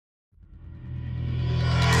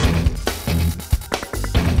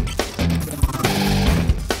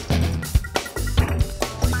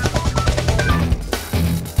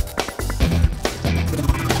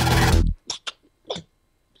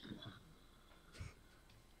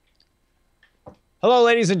Hello,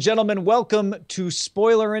 ladies and gentlemen. Welcome to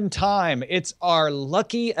Spoilerin Time. It's our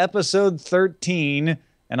lucky episode 13.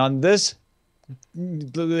 And on this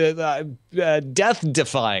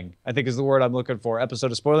death-defying, I think is the word I'm looking for,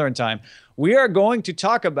 episode of Spoilerin Time, we are going to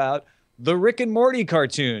talk about the Rick and Morty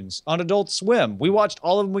cartoons on Adult Swim. We watched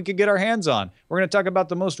all of them we could get our hands on. We're going to talk about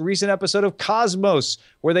the most recent episode of Cosmos,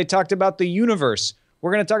 where they talked about the universe.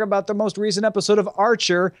 We're going to talk about the most recent episode of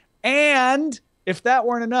Archer. And if that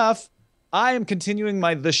weren't enough, I am continuing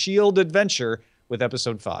my The Shield adventure with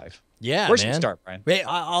episode 5. Yeah, Where should we start, Brian? Wait,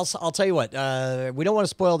 I'll tell you what. We don't want to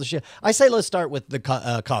spoil the shit. I say let's start with the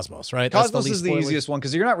Cosmos, right? Cosmos is the easiest one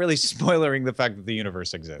because you're not really spoilering the fact that the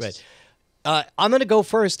universe exists. Right. I'm going to go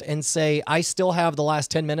first and say I still have the last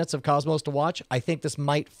 10 minutes of Cosmos to watch. I think this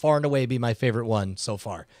might far and away be my favorite one so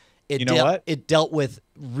far. You know what? It dealt with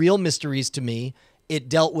real mysteries to me. It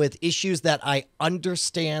dealt with issues that I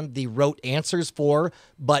understand the rote answers for,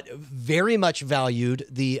 but very much valued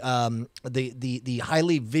the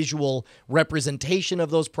highly visual representation of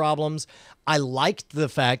those problems. I liked the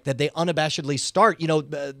fact that they unabashedly start,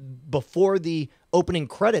 before the opening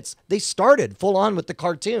credits, they started full on with the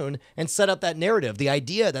cartoon and set up that narrative. The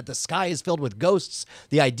idea that the sky is filled with ghosts,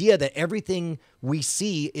 the idea that everything we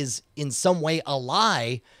see is in some way a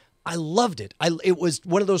lie. I loved it. It was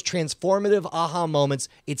one of those transformative aha moments.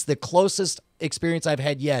 It's the closest experience I've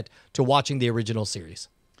had yet to watching the original series.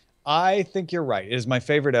 I think you're right. It is my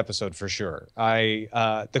favorite episode for sure.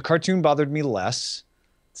 The cartoon bothered me less.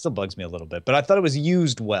 It still bugs me a little bit, but I thought it was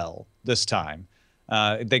used well this time.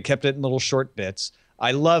 They kept it in little short bits.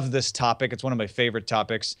 I love this topic. It's one of my favorite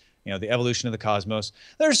topics. The evolution of the cosmos.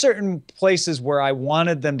 There are certain places where I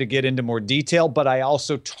wanted them to get into more detail, but I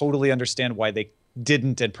also totally understand why they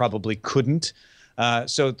didn't and probably couldn't.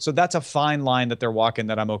 So that's a fine line that they're walking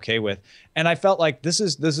that I'm okay with. And I felt like this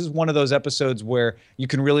is one of those episodes where you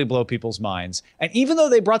can really blow people's minds. And even though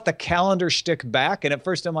they brought the calendar shtick back, and at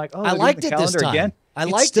first I'm like, oh, I liked it this time. Again? I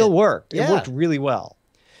liked it. Still worked. Yeah. It worked really well.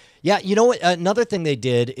 Yeah, you know what? Another thing they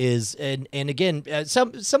did is, and again,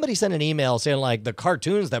 somebody sent an email saying like the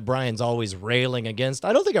cartoons that Brian's always railing against.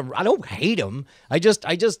 I don't hate them. I just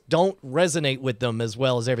don't resonate with them as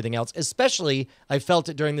well as everything else. Especially, I felt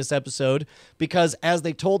it during this episode because as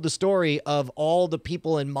they told the story of all the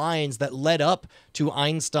people and minds that led up to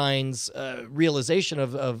Einstein's realization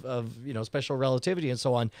of special relativity and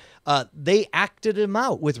so on, they acted him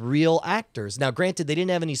out with real actors. Now, granted, they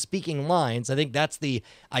didn't have any speaking lines. I think that's the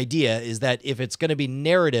idea, is that if it's going to be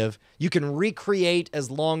narrative, you can recreate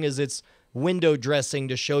as long as it's window dressing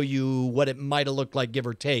to show you what it might have looked like, give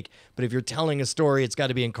or take. But if you're telling a story, it's got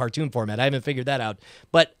to be in cartoon format. I haven't figured that out.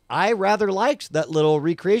 But I rather liked that little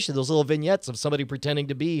recreation, those little vignettes of somebody pretending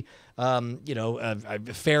to be,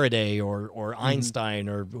 Faraday or Einstein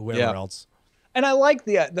or whoever else. And I like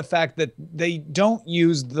the fact that they don't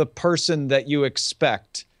use the person that you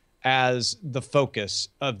expect as the focus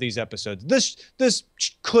of these episodes. This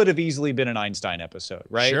could have easily been an Einstein epispisode,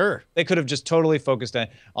 right? Sure. They could have just totally focused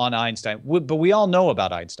on Einstein. But we all know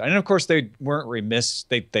about Einstein. And of course, they weren't remiss.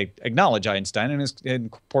 They acknowledge Einstein and his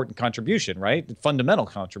important contribution, right? Fundamental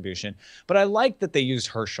contribution. But I like that they used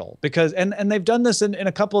Herschel because, and they've done this in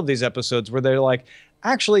a couple of these episodes where they're like,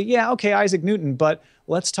 actually, yeah, okay, Isaac Newton, but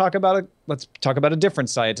let's talk about a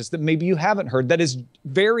different scientist that maybe you haven't heard that is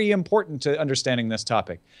very important to understanding this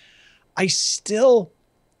topic. I still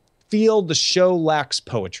feel the show lacks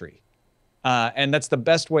poetry. And that's the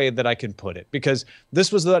best way that I can put it, because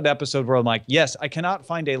this was that episode where I'm like, yes, I cannot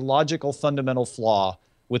find a logical fundamental flaw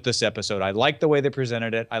with this episode. I like the way they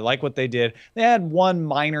presented it. I like what they did. They had one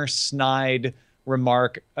minor snide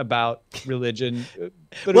remark about religion,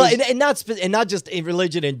 but and not just in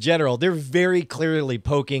religion in general. They're very clearly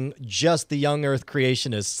poking just the young Earth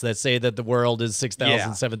creationists that say that the world is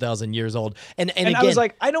 6,000, 7,000 years old. And again, I was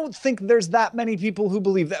like, I don't think there's that many people who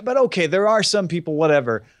believe that, but okay, there are some people.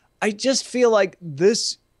 Whatever. I just feel like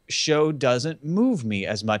this show doesn't move me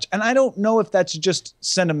as much, and I don't know if that's just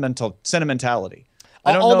sentimentality.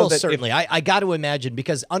 I don't Almost know certainly. I got to imagine,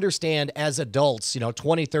 because understand, as adults,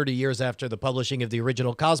 20, 30 years after the publishing of the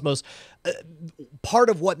original Cosmos, part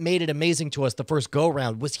of what made it amazing to us the first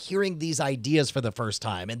go-round was hearing these ideas for the first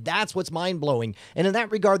time. And that's what's mind-blowing. And in that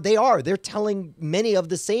regard, they're telling many of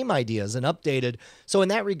the same ideas and updated. So in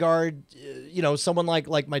that regard, someone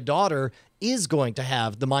like my daughter is going to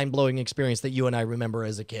have the mind-blowing experience that you and I remember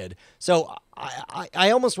as a kid. So I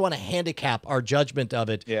almost want to handicap our judgment of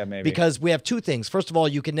it. Yeah, maybe. Because we have two things. First of all,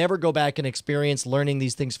 you can never go back and experience learning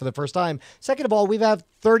these things for the first time. Second of all, we've had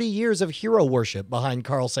 30 years of hero worship behind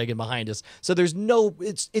Carl Sagan behind us. So there's no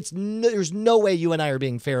way you and I are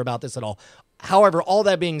being fair about this at all. However, all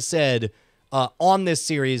that being said, on this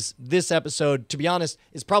series. This episode, to be honest,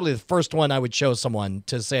 is probably the first one I would show someone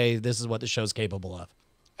to say this is what the show's capable of.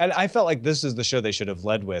 And I felt like this is the show they should have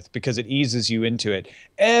led with because it eases you into it.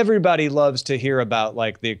 Everybody loves to hear about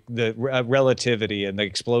like the relativity and the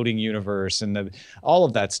exploding universe and all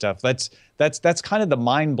of that stuff. That's kind of the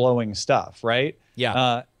mind-blowing stuff, right?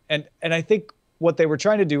 Yeah. And I think what they were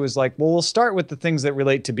trying to do is like, well, we'll start with the things that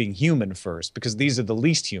relate to being human first because these are the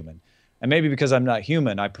least human. And maybe because I'm not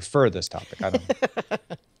human, I prefer this topic. I don't know.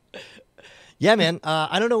 Yeah, man.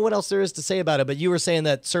 I don't know what else there is to say about it, but you were saying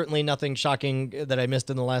that certainly nothing shocking that I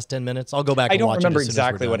missed in the last 10 minutes. I'll go back and watch it. I don't remember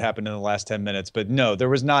exactly what happened in the last 10 minutes, but no, there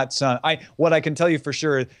was not some. What I can tell you for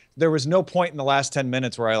sure, there was no point in the last 10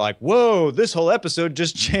 minutes where I like, whoa, this whole episode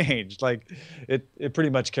just changed. Like it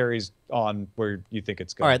pretty much carries on where you think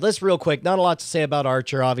it's going. All right, let's real quick. Not a lot to say about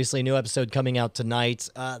Archer. Obviously, new episode coming out tonight.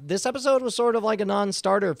 This episode was sort of like a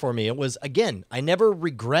non-starter for me. It was, again, I never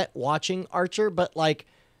regret watching Archer, but like,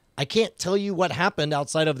 I can't tell you what happened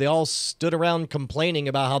outside of they all stood around complaining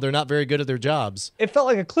about how they're not very good at their jobs. It felt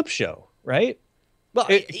like a clip show, right? Well,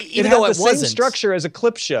 even though it wasn't the same structure as a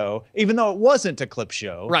clip show, even though it wasn't a clip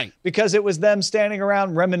show, right? Because it was them standing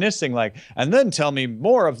around reminiscing, like, and then tell me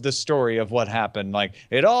more of the story of what happened. Like,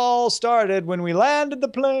 it all started when we landed the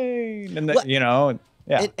plane, and you know.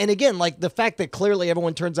 Yeah. And again, like the fact that clearly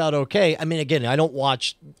everyone turns out okay. I mean, again, I don't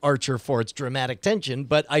watch Archer for its dramatic tension,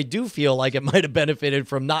 but I do feel like it might have benefited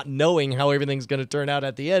from not knowing how everything's going to turn out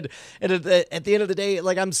at the end. And at the end of the day,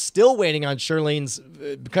 like I'm still waiting on Shirlene's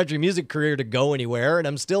country music career to go anywhere, and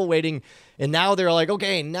I'm still waiting. And now they're like,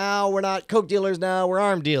 okay, now we're not coke dealers, now we're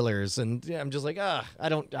arm dealers, and I'm just like, I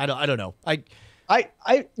don't know.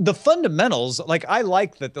 The fundamentals, like I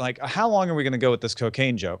like that, like how long are we going to go with this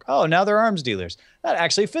cocaine joke? Oh, now they're arms dealers. That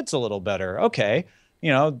actually fits a little better. Okay.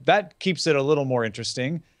 You know, that keeps it a little more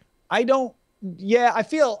interesting. I feel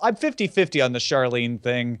I'm 50-50 on the Charlene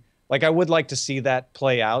thing. Like I would like to see that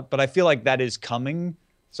play out, but I feel like that is coming.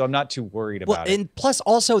 So I'm not too worried about it. And plus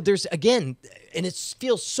also there's, again, and it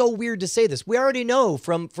feels so weird to say this, we already know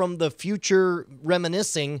from the future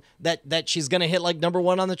reminiscing that she's going to hit like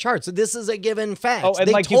 #1 on the charts. So this is a given fact. Oh, and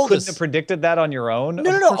they like you couldn't have predicted that on your own?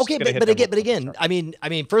 No. Okay, but again, I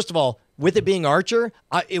mean, first of all, with it being Archer,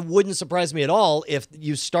 it wouldn't surprise me at all if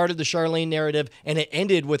you started the Charlene narrative and it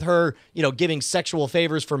ended with her, you know, giving sexual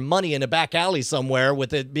favors for money in a back alley somewhere,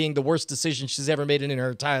 with it being the worst decision she's ever made in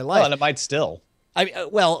her entire life. Well, and it might still. I mean,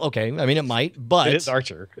 well, okay. I mean, it might, but it is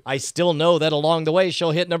Archer. I still know that along the way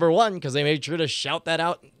she'll hit #1 because they made sure to shout that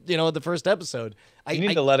out, you know, the first episode. You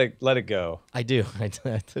need to let it go. I do.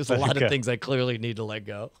 There's a lot of things I clearly need to let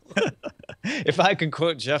go. If I can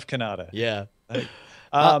quote Jeff Kanata. Yeah.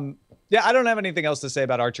 Yeah, I don't have anything else to say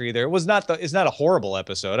about Archer either. It's not a horrible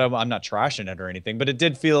episode. I'm not trashing it or anything, but it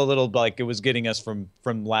did feel a little like it was getting us from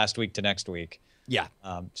last week to next week. Yeah.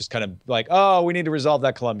 Just kind of like, oh, we need to resolve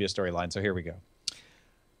that Columbia storyline. So here we go.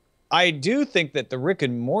 I do think that the Rick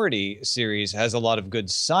and Morty series has a lot of good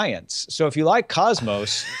science. So if you like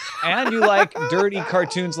Cosmos and you like dirty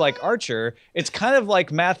cartoons like Archer, it's kind of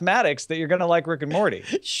like mathematics that you're going to like Rick and Morty.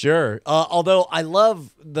 Sure. Although I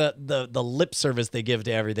love the lip service they give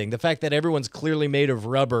to everything. The fact that everyone's clearly made of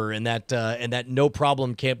rubber and that no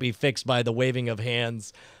problem can't be fixed by the waving of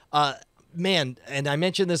hands. Man, and I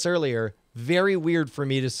mentioned this earlier, very weird for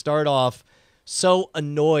me to start off so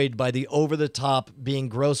annoyed by the over-the-top being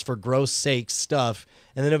gross for gross sake stuff,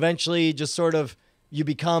 and then eventually just sort of you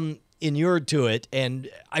become inured to it. And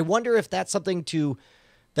I wonder if that's something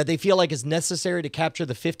that they feel like is necessary to capture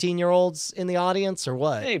the 15-year-olds in the audience, or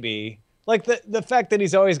what? Maybe. Like the fact that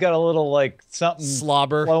he's always got a little like something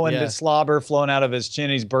slobber flowing out of his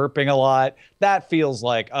chin. He's burping a lot. That feels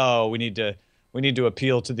like, oh, we need to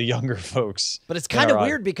appeal to the younger folks. But it's kind of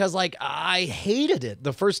weird because, like, I hated it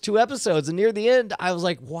the first 2 episodes, and near the end, I was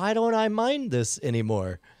like, why don't I mind this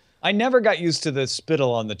anymore? I never got used to the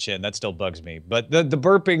spittle on the chin. That still bugs me. But the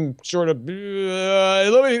burping sort of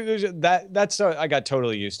that's I got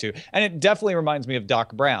totally used to, and it definitely reminds me of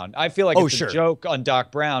Doc Brown. I feel like it's a joke on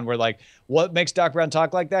Doc Brown, where like, what makes Doc Brown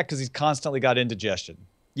talk like that? Because he's constantly got indigestion.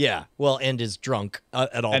 Yeah, well, and is drunk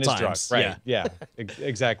at all times. And is drunk, right? Yeah,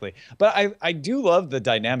 exactly. But I do love the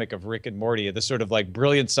dynamic of Rick and Morty, the sort of like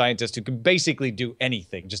brilliant scientist who can basically do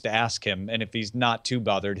anything. Just ask him, and if he's not too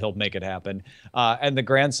bothered, he'll make it happen. And the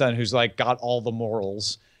grandson who's like got all the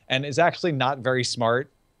morals and is actually not very smart,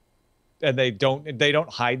 and they don't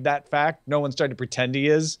hide that fact. No one's trying to pretend he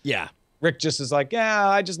is. Yeah, Rick just is like, yeah,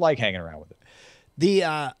 I just like hanging around with it.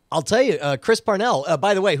 I'll tell you, Chris Parnell,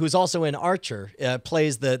 by the way, who's also in Archer,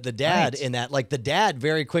 plays the dad in that. Like, the dad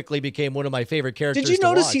very quickly became one of my favorite characters. Did you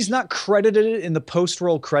notice he's not credited in the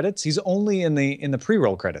post-roll credits? He's only in the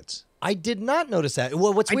pre-roll credits. I did not notice that.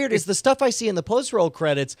 Well, what's weird is the stuff I see in the post-roll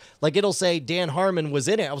credits, like it'll say Dan Harmon was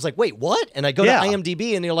in it. I was like, wait, what? And I go to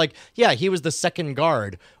IMDb and they're like, yeah, he was the second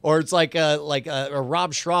guard. Or it's like a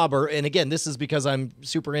Rob Schrauber. And again, this is because I'm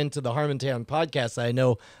super into the Harmontown podcast. I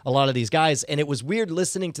know a lot of these guys. And it was weird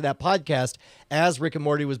listening to that podcast as Rick and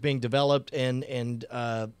Morty was being developed and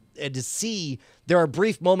to see there are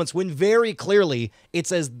brief moments when very clearly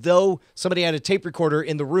it's as though somebody had a tape recorder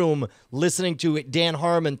in the room listening to Dan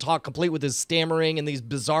Harmon talk, complete with his stammering and these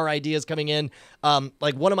bizarre ideas coming in.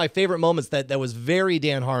 Like one of my favorite moments that was very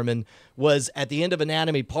Dan Harmon was at the end of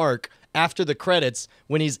Anatomy Park after the credits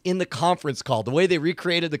when he's in the conference call, the way they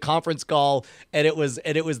recreated the conference call. And it was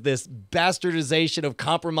this bastardization of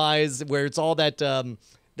compromise where it's all that,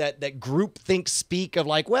 that group think speak of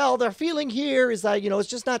like, well, their feeling here is that, it's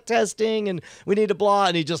just not testing and we need to blah.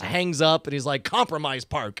 And he just hangs up and he's like, compromise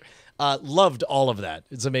park. Loved all of that.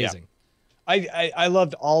 It's amazing. Yeah. I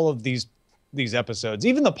loved all of these episodes,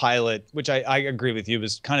 even the pilot, which I agree with you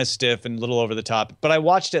was kind of stiff and a little over the top, but I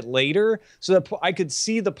watched it later so that I could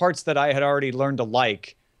see the parts that I had already learned to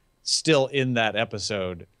like still in that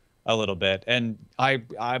episode a little bit, and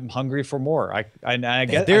I'm hungry for more. I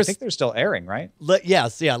think they're still airing, right?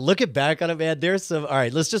 Yes, yeah. Looking back on it, man, there's some. All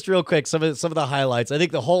right, let's just real quick some of the highlights. I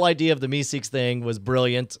think the whole idea of the Meeseeks thing was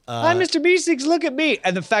brilliant. Hi, Mr. Meeseeks, look at me,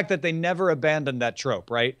 and the fact that they never abandoned that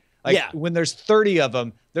trope, right? Like when there's 30 of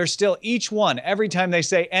them, they're still each one every time they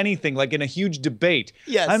say anything, like in a huge debate.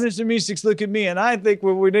 Yes, I'm Mr. Meeseeks, look at me, and I think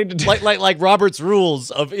we need to do like Robert's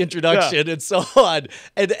rules of introduction and so on.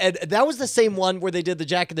 And that was the same one where they did the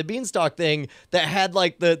Jack and the Beanstalk thing that had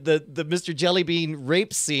like the Mr. Jellybean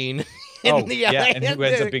rape scene. And who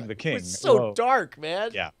ends up being the king? It was so dark,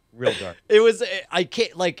 man. Yeah, real dark. It was. I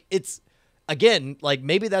can't like it's. Again, like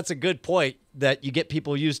maybe that's a good point that you get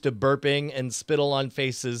people used to burping and spittle on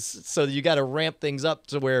faces, so you got to ramp things up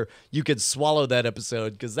to where you could swallow that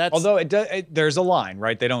episode because that's. Although there's a line,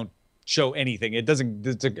 right? They don't show anything. It doesn't.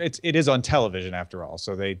 It is on television after all,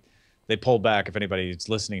 so they pull back if anybody's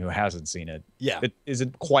listening who hasn't seen it. Yeah, it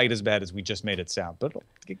isn't quite as bad as we just made it sound, but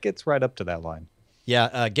it gets right up to that line.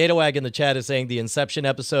 Yeah, Gatowag in the chat is saying the Inception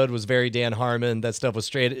episode was very Dan Harmon. That stuff was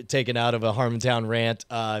straight taken out of a Harmontown rant,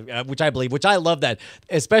 which I believe, which I love that,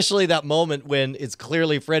 especially that moment when it's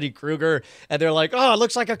clearly Freddy Krueger and they're like, oh, it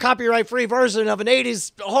looks like a copyright-free version of an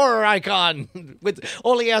 80s horror icon with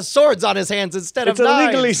only has swords on his hands instead of knives. It's a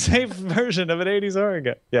legally safe version of an 80s horror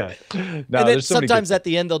gun. Yeah. No, and then sometimes at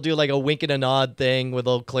the end they'll do like a wink and a nod thing where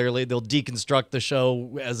they'll deconstruct the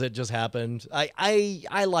show as it just happened.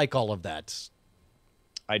 I like all of that.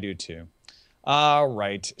 I do too. All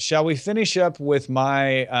right. Shall we finish up with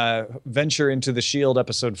my venture into the Shield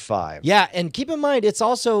episode 5? Yeah, and keep in mind, it's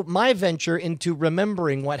also my venture into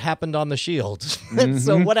remembering what happened on the Shield.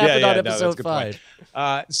 So what happened on episode 5?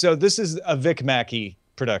 So this is a Vic Mackey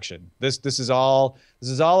production. This is all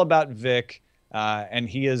about Vic, and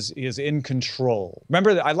he is in control.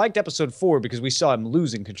 Remember, I liked episode 4 because we saw him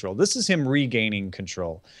losing control. This is him regaining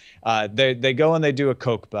control. They go and they do a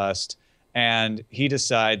coke bust. And he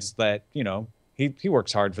decides that, he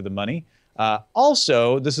works hard for the money.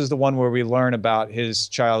 Also, this is the one where we learn about his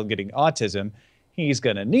child getting autism. He's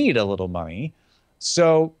going to need a little money.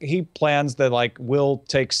 So he plans that, like, we'll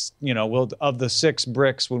take, of the 6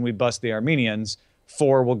 bricks when we bust the Armenians,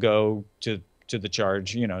 4 will go to the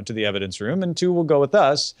charge, to the evidence room, and 2 will go with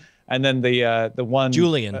us. And then the one...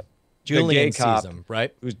 Julian the gay cop, sees him,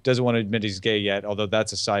 right? Who doesn't want to admit he's gay yet, although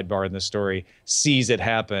that's a sidebar in the story, sees it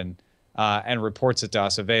happen. And reports it to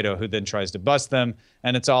Acevedo, who then tries to bust them.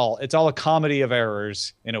 And it's all a comedy of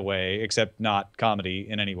errors in a way, except not comedy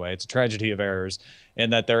in any way. It's a tragedy of errors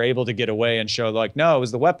in that they're able to get away and show like, no, it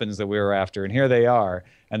was the weapons that we were after, and here they are,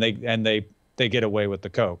 and they get away with the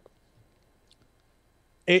coke.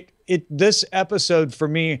 This episode for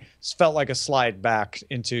me felt like a slide back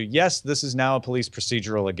into, yes, this is now a police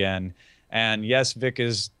procedural again. And yes, Vic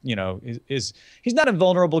is he's not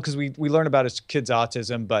invulnerable because we learn about his kid's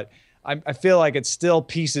autism, but I feel like it's still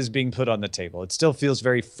pieces being put on the table. It still feels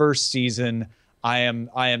very first season. I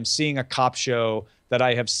am seeing a cop show that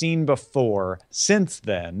I have seen before since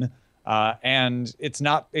then, and it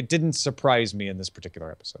didn't surprise me in this particular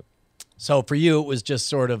episode. So for you, it was just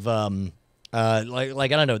sort of like I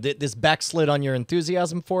don't know, this backslid on your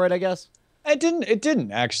enthusiasm for it, I guess. It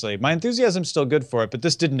didn't actually. My enthusiasm's still good for it, but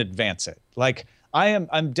this didn't advance it. Like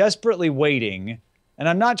I'm desperately waiting. And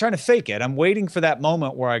I'm not trying to fake it. I'm waiting for that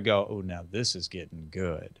moment where I go, oh, now this is getting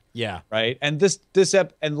good. Yeah. Right. And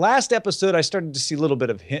last episode, I started to see a little bit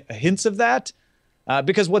of hints of that,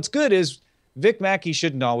 because what's good is Vic Mackey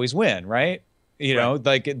shouldn't always win. Right. You know,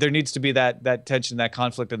 like there needs to be that tension, that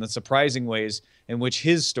conflict, and the surprising ways in which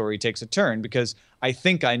his story takes a turn, because I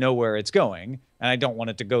think I know where it's going and I don't want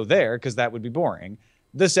it to go there because that would be boring.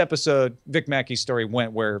 This episode, Vic Mackey's story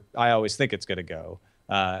went where I always think it's going to go.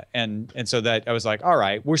 And so that I was like, all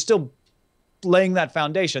right, we're still laying that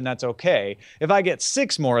foundation. That's okay. If I get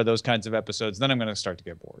 6 more of those kinds of episodes, then I'm going to start to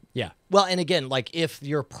get bored. Yeah. Well, and again, like if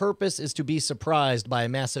your purpose is to be surprised by a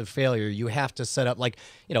massive failure, you have to set up like,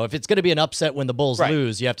 you know, if it's going to be an upset when the Bulls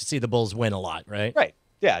lose, you have to see the Bulls win a lot, right? Right.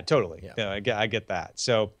 Yeah, totally. Yeah, I get that.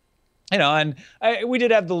 So, you know, and we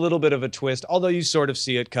did have the little bit of a twist, although you sort of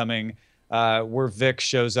see it coming, where Vic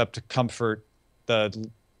shows up to comfort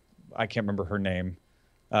I can't remember her name.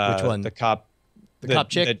 Which one? The cop. The cop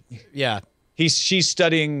chick? Yeah. She's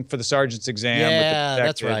studying for the sergeant's exam. Yeah, with the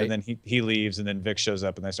that's right. And then he leaves, and then Vic shows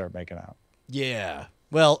up, and they start making out. Yeah.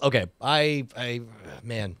 Well, okay.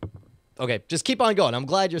 Man. Okay, just keep on going. I'm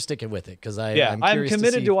glad you're sticking with it because I'm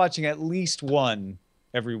committed to watching at least one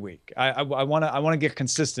every week. I want to get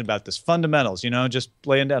consistent about this. Fundamentals, you know, just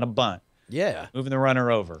laying down a bunt. Yeah. Moving the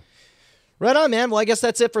runner over. Right on, man. Well, I guess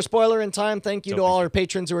that's it for Spoiler in Time. Thank you to all our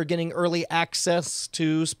patrons who are getting early access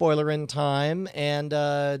to Spoiler in Time. And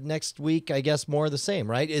next week, I guess more of the same,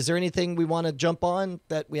 right? Is there anything we want to jump on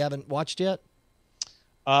that we haven't watched yet?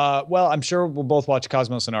 Well, I'm sure we'll both watch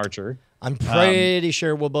Cosmos and Archer. I'm pretty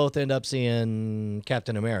sure we'll both end up seeing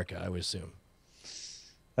Captain America, I would assume.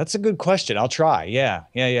 That's a good question. I'll try. Yeah.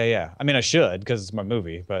 I mean, I should because it's my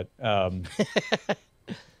movie, but I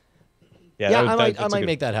might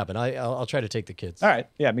make that happen. I'll try to take the kids. All right.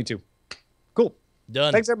 Yeah, me too. Cool.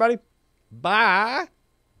 Done. Thanks, everybody. Bye.